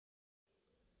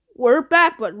We're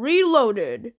back, but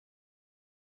reloaded.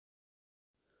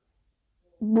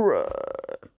 Bruh.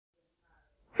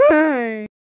 Hey.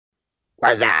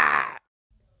 What's that?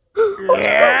 Oh,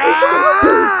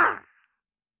 yeah.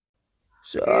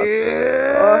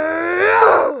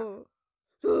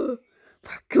 The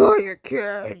guy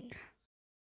again.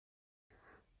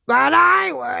 But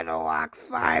I want to walk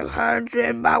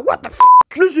 500 miles. What the f***?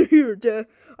 Listen here, Dad.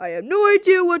 I have no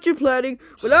idea what you're planning,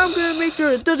 but I'm gonna make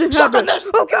sure it doesn't happen. Suck on this!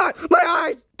 Oh God, my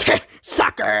eyes!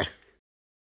 Sucker!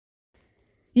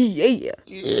 Yeah.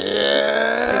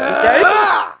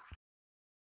 Yeah.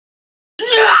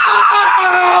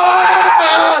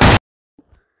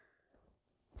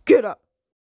 Get up.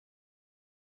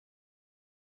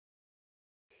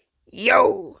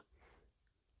 Yo!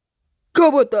 Go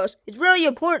with us. It's really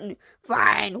important.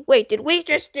 Fine. Wait, did we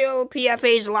just steal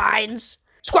PFA's lines?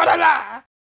 Squadala!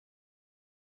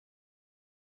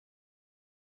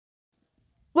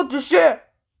 Look to share.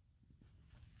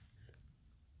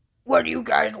 What do you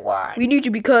guys want? We need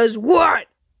you because What?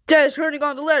 Dad's hurting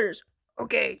on the letters.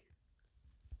 Okay.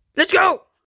 Let's go!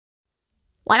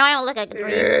 Why do I look like a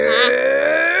dream?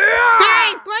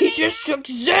 Hey, buddy! He just shook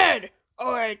Zed!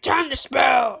 Alright, time to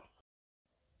spell.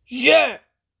 Yeah.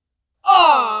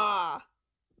 Ah.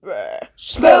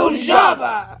 Spell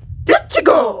Java. Let's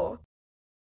go.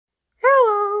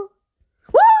 Hello.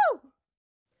 Woo!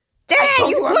 Dad, told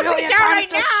you you a put me million down times right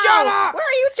to now! shut up! Where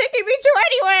are you taking me to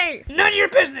anyway? None of your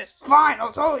business. Fine,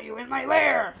 I'll tell you in my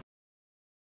lair.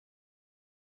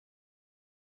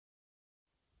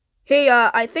 Hey,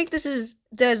 I think this is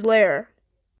Dad's lair.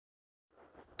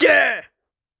 Yeah.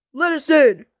 Let us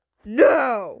in.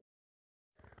 Now.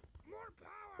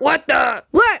 What the?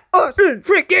 Let us in.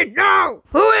 Freaking no!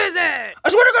 Who is it? I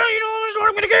swear to God, you know what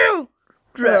I'm gonna do.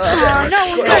 No one's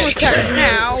done with that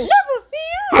now. Never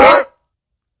fear. Huh?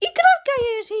 Ikaruka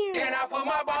is here. Can I put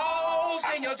my balls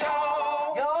in your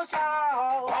jaws? Your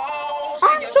jaws. Balls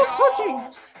I'm in your so jaws. pushing.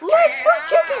 Legs for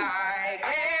kicking. I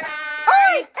am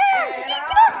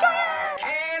Ikaruka.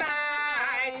 Can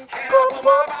I put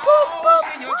my balls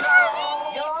in your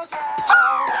jaws? Your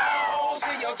balls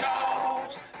in your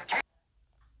jaws.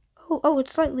 Oh,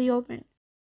 it's slightly open.